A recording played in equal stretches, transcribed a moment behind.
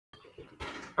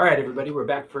All right, everybody, we're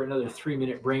back for another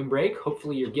 3-minute brain break.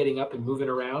 Hopefully you're getting up and moving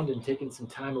around and taking some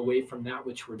time away from that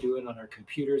which we're doing on our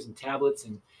computers and tablets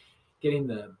and getting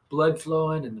the blood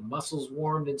flowing and the muscles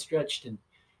warmed and stretched and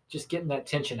just getting that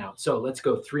tension out. So let's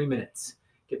go 3 minutes.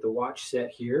 Get the watch set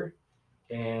here.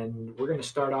 And we're going to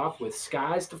start off with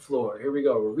skies to floor. Here we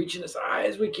go. We're reaching as high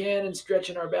as we can and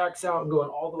stretching our backs out and going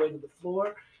all the way to the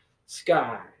floor.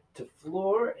 Sky to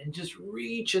floor, and just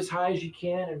reach as high as you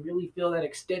can and really feel that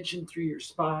extension through your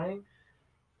spine.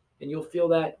 And you'll feel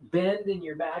that bend in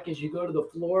your back as you go to the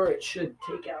floor. It should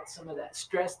take out some of that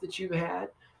stress that you've had.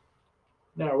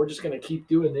 Now we're just going to keep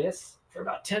doing this for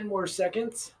about 10 more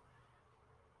seconds.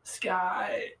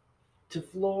 Sky to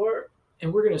floor.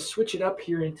 And we're going to switch it up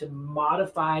here into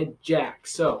modified jack.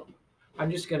 So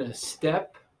I'm just going to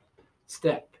step,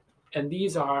 step. And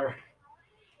these are,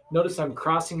 notice I'm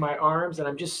crossing my arms and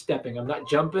I'm just stepping. I'm not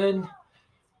jumping.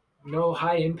 No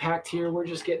high impact here. We're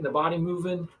just getting the body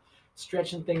moving,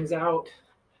 stretching things out,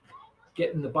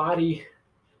 getting the body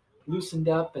loosened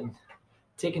up and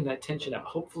taking that tension out.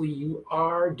 Hopefully you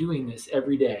are doing this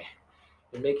every day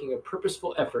and making a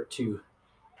purposeful effort to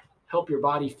help your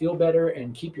body feel better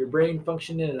and keep your brain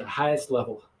functioning at the highest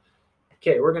level.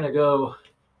 Okay, we're going to go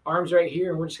arms right here,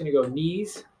 and we're just going to go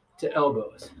knees to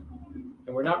elbows.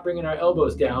 And we're not bringing our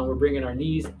elbows down. We're bringing our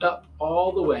knees up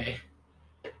all the way.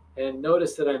 And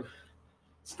notice that I'm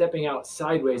stepping out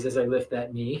sideways as I lift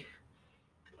that knee.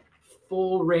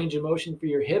 Full range of motion for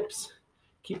your hips.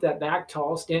 Keep that back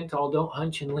tall. Stand tall. Don't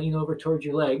hunch and lean over towards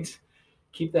your legs.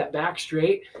 Keep that back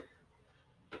straight.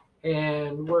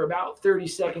 And we're about 30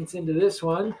 seconds into this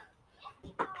one.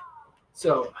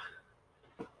 So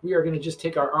we are going to just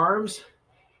take our arms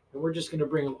and we're just going to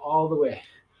bring them all the way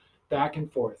back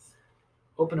and forth.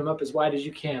 Open them up as wide as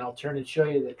you can. I'll turn and show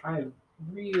you that I am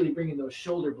really bringing those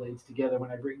shoulder blades together when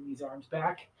I bring these arms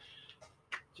back.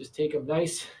 Just take them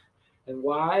nice and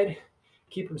wide.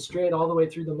 Keep them straight all the way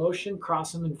through the motion.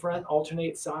 Cross them in front,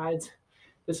 alternate sides.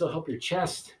 This will help your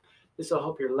chest. This will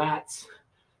help your lats.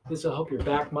 This will help your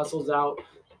back muscles out.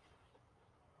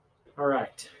 All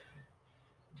right.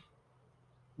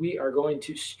 We are going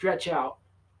to stretch out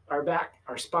our back,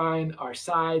 our spine, our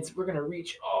sides. We're going to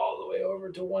reach all the way over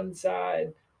to one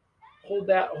side. Hold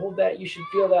that, hold that. You should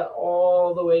feel that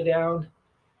all the way down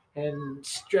and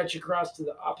stretch across to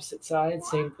the opposite side.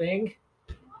 Same thing.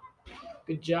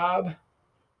 Good job.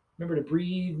 Remember to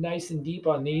breathe nice and deep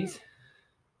on these.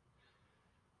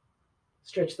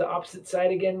 Stretch the opposite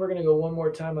side again. We're going to go one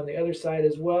more time on the other side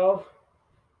as well.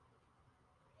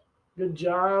 Good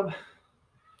job.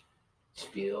 Just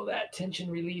feel that tension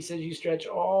release as you stretch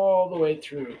all the way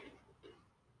through.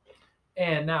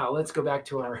 And now let's go back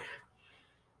to our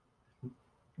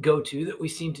go-to that we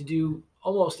seem to do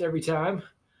almost every time.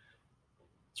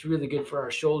 It's really good for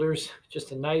our shoulders.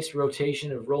 Just a nice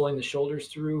rotation of rolling the shoulders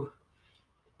through,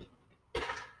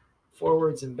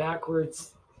 forwards and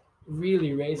backwards.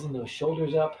 Really raising those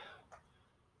shoulders up.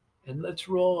 And let's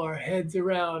roll our heads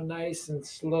around nice and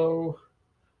slow.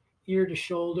 Ear to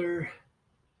shoulder,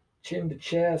 chin to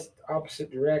chest,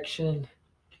 opposite direction.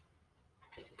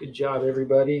 Good job,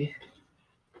 everybody.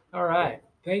 All right.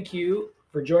 Thank you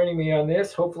for joining me on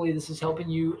this. Hopefully this is helping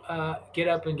you get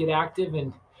up and get active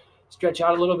and stretch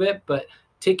out a little bit, but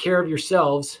take care of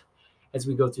yourselves as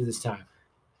we go through this time.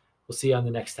 We'll see you on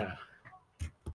the next time.